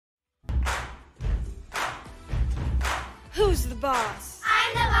Who's the boss?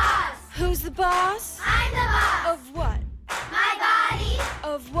 I'm the boss. Who's the boss? I'm the boss. Of what? My body.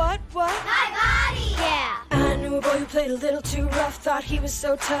 Of what? My body. Yeah. I knew a boy who played a little too rough. Thought he was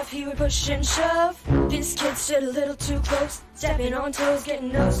so tough he would push and shove. This kid stood a little too close, stepping on toes,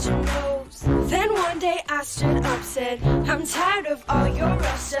 getting nose to nose. Then one day I stood up, said, I'm tired of all your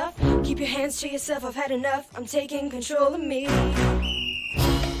rough stuff. Keep your hands to yourself, I've had enough. I'm taking control of me.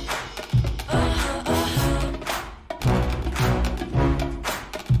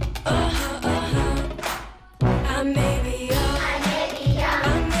 I may be young, I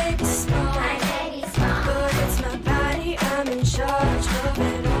may be small, but it's my body, I'm in charge of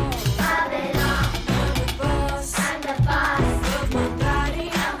it all. I'm the boss of my body,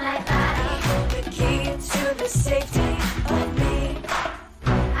 I hold the key to the safety of me.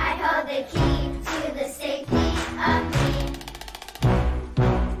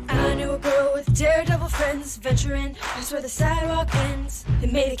 I knew a girl with daredevil friends, venturing past where the sidewalk ends.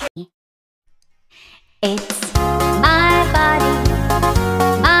 They made a cake. It's my body,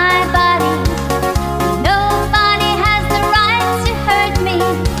 my body. Nobody has the right to hurt me,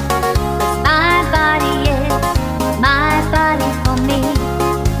 'cause my body is my body for me.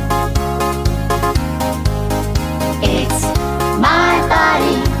 It's my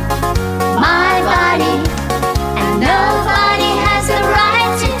body, and nobody has the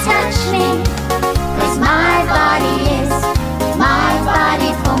right to touch me, 'cause my body is my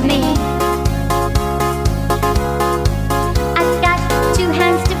body for me. I've got 2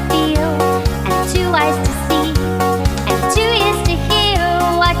 hands to feel, and 2 eyes to see, and 2 ears to hear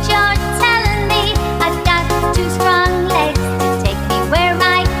what you're telling me. I've got 2 strong legs to take me where I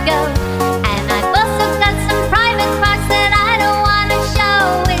go, and I've also got some private parts that I don't want to show.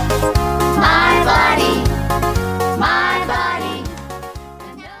 It's my body, my body.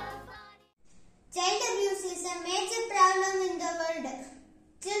 Child abuse is a major problem in the world.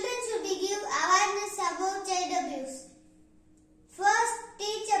 Children should be given awareness about child abuse. First,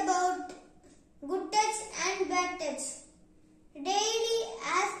 teach about good touch and bad touch. Daily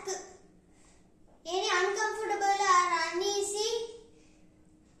ask any uncomfortable or uneasy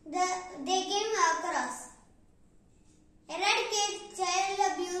they came across. Eradicate child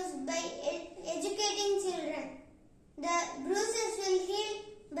abuse by educating children. The bruises will heal,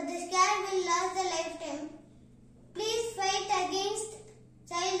 but the scar will last a lifetime. Please fight against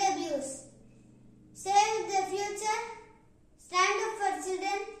child abuse. Save the future. Stand up for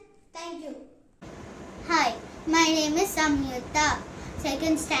children. Thank you. Hi, my name is Samyuta,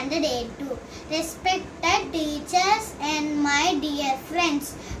 2nd standard A2. Respected teachers and my dear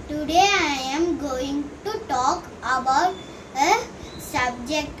friends, today I am going to talk about a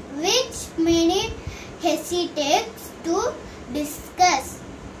subject which many hesitate to discuss.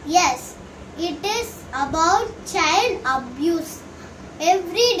 Yes, it is about child abuse.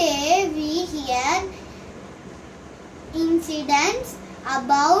 Every day we hear incidents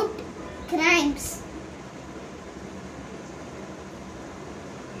about crimes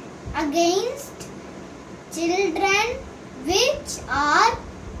against children which are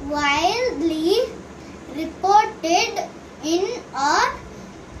widely reported in our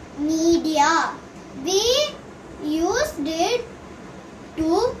media. We used it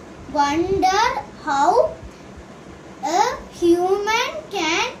to wonder how a human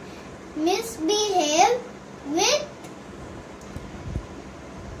can misbehave with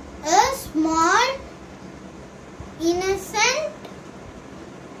a small, innocent,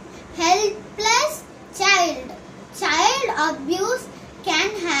 helpless child. Child abuse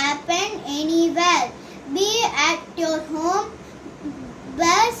can happen anywhere, be at your home,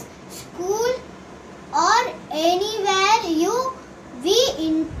 bus, school, or anywhere we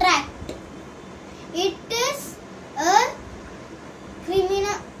interact. It is a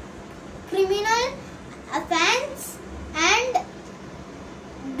criminal offense, and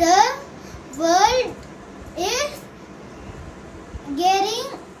the world is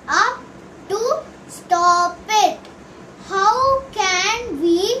gearing up to stop it. How can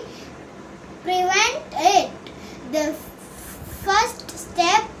we prevent it? The first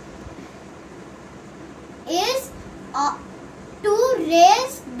step is to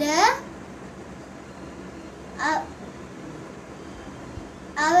raise the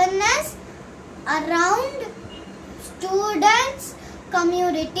awareness around students'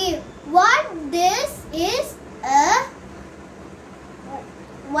 community. What this is a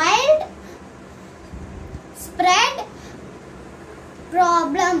wild spread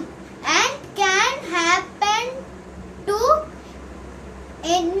problem and can happen to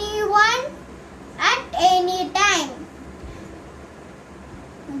anyone at any time.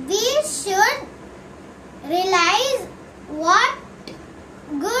 We should realize what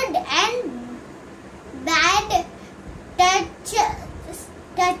good and bad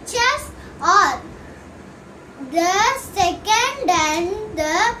touches are. The second and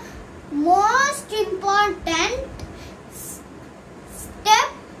the most important step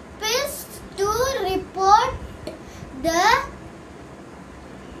is to report the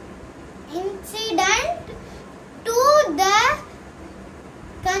incident to the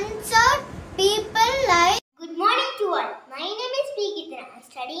concerned people like. Good morning to all. My name is P. Gitana. I am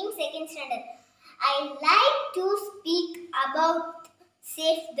studying second standard. I like to speak about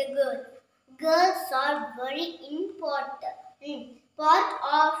Save the Girl. Girls are very important part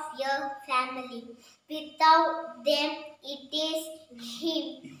of your family. Without them, it is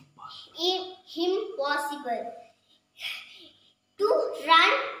impossible to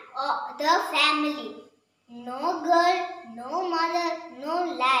run the family. No girl, no mother, no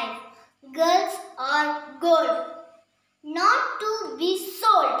life. Girls are gold, not to be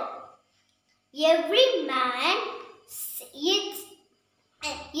sold. Every man is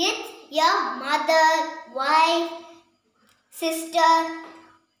your mother, wife, sister.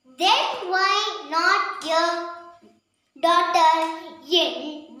 Then why not your daughter?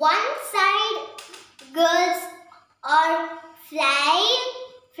 In one side, girls are flying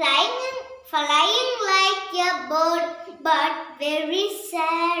like a bird, but very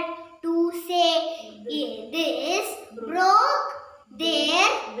sad to say this broke their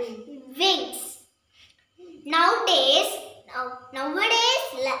wings. Nowadays,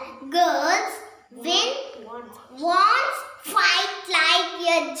 girls wants fight like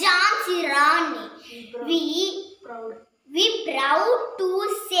a Jhansi Rani. We proud to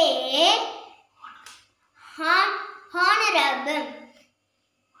say honorable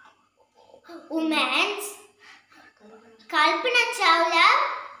women's Kalpana Chawla,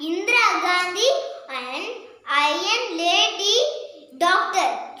 Indira Gandhi and Iron Lady Dr.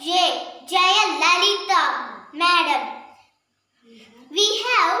 Jayalalitha Madam. We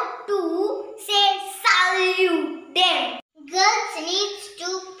have to say salute them. Girls needs to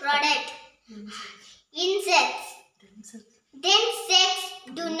protect insects. Then sex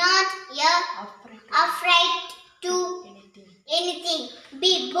do not afraid to anything.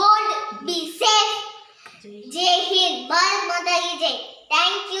 Be bold, be safe. Jai Hind, Bharat Mata Ki Jai.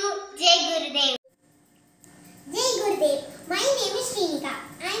 Thank you, Jai Gurudev. Jai Gurudev. My name is Srinika.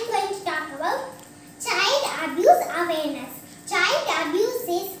 I am going to talk about child abuse awareness. Child abuse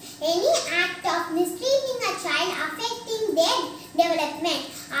is any act of mistreating a child affecting their development.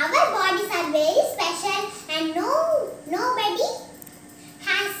 Our bodies are very special and nobody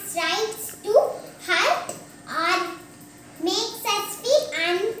has rights to hurt or makes us feel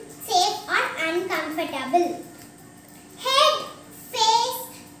unsafe or uncomfortable. Head, face,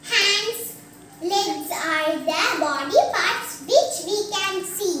 hands, legs are the body parts which we can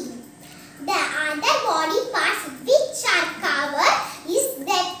see. The other body parts which are covered is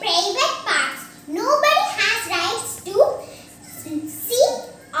the private parts. Nobody has rights to see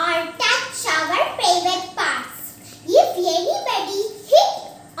or touch our private parts. If anybody hit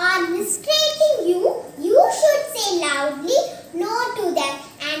or mistreating you, you should say loudly no to them,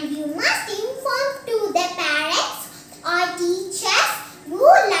 and you must inform to the parents or teachers who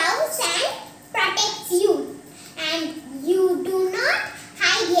loves and protects you. And you do not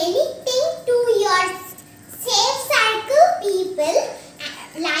hide anything to your safe circle people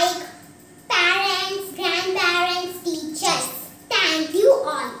like parents, grandparents, teachers. Thank you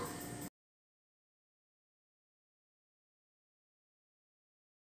all.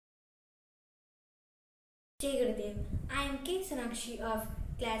 Jai Gurudev. I am K. Sonakshi of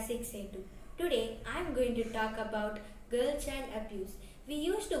Class 6A2. Today I am going to talk about girl-child abuse. We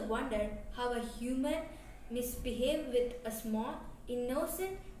used to wonder how a human misbehave with a small,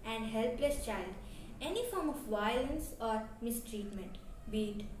 innocent and helpless child. Any form of violence or mistreatment,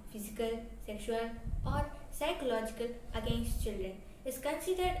 be it physical, sexual or psychological against children, is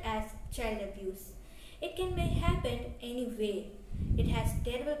considered as child abuse. It can happen any way. It has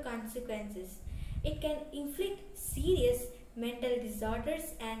terrible consequences. It can inflict serious mental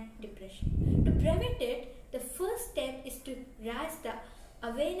disorders and depression. To prevent it, the first step is to raise the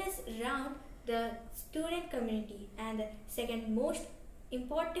awareness around the student community, and the second most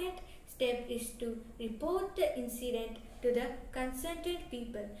important step is to report the incident to the concerned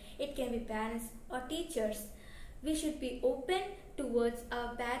people. It can be parents or teachers. We should be open towards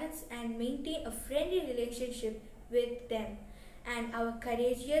our parents and maintain a friendly relationship with them. And our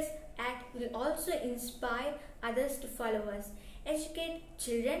courageous act will also inspire others to follow us. Educate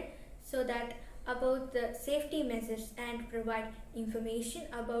children so that about the safety measures and provide information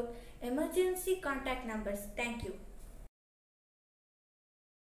about emergency contact numbers. Thank you.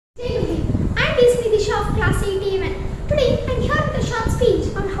 is Nidisha of Class 8A1. Today I am here with a short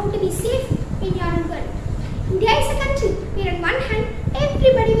speech on how to be safe in your world. India is a country where on one hand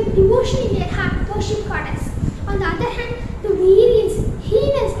everybody with devotion in their heart worship goddess. On the other hand, the various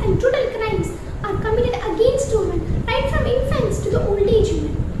heinous and brutal crimes are committed against women, right from infants to the old age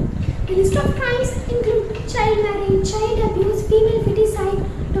women. The list of crimes include child marriage, child abuse, female feticide,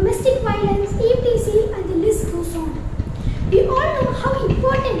 domestic violence, EPC, and the list goes on. We all know how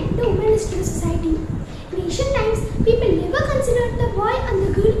important the woman is to the society. In ancient times, people never considered the boy and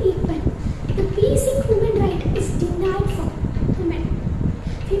the girl equal. The basic human right is denied for women.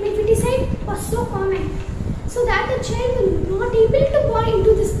 Female feticide was so common, so that the child will not able to born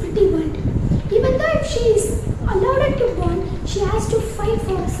into this pretty world. Even though if she is allowed to born, she has to fight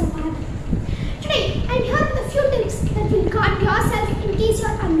for her survival. Today, I am here with a few tips that will guard yourself in case you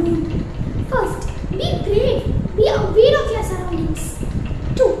are alone. First, be brave. Be aware of your surroundings.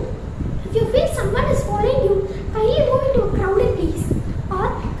 2. If you feel someone is following you, kindly move into a crowded place or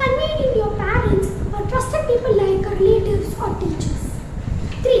convey it to your parents or trusted people like relatives or teachers.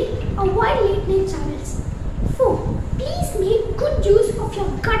 3. Avoid late night travels. 4. Please make good use of your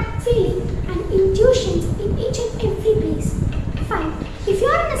gut feeling and intuitions in each and every place. 5. If you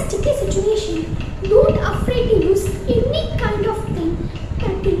are in a sticky situation, don't afraid to use any kind of thing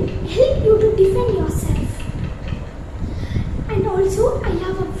that will help you to defend yourself. And also, I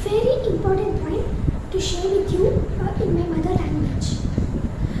have a very important point to share with you in my mother language.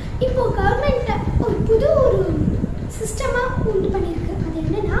 இப்போ government ஒரு புது சிஸ்டமாக உண்டு பண்ணியிருக்கு. அது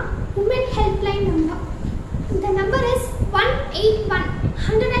என்னன்னா woman helpline number. இந்த number is 181.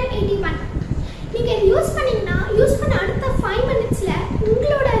 நீங்கள் இதை யூஸ் பண்ணிங்கன்னா யூஸ் பண்ண அடுத்த 5 minutesல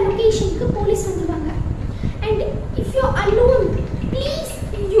உங்களோட லொக்கேஷனுக்கு போலீஸ் வந்துடுவாங்க. And if you alone, please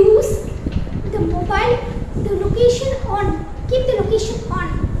use the mobile, the location on. Keep the location on.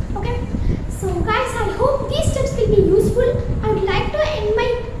 Okay. So guys, I hope these tips will be useful. I would like to end my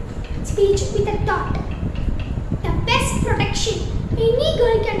speech with a thought. The best protection any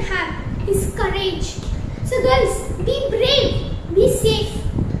girl can have is courage. So girls, be brave, be safe.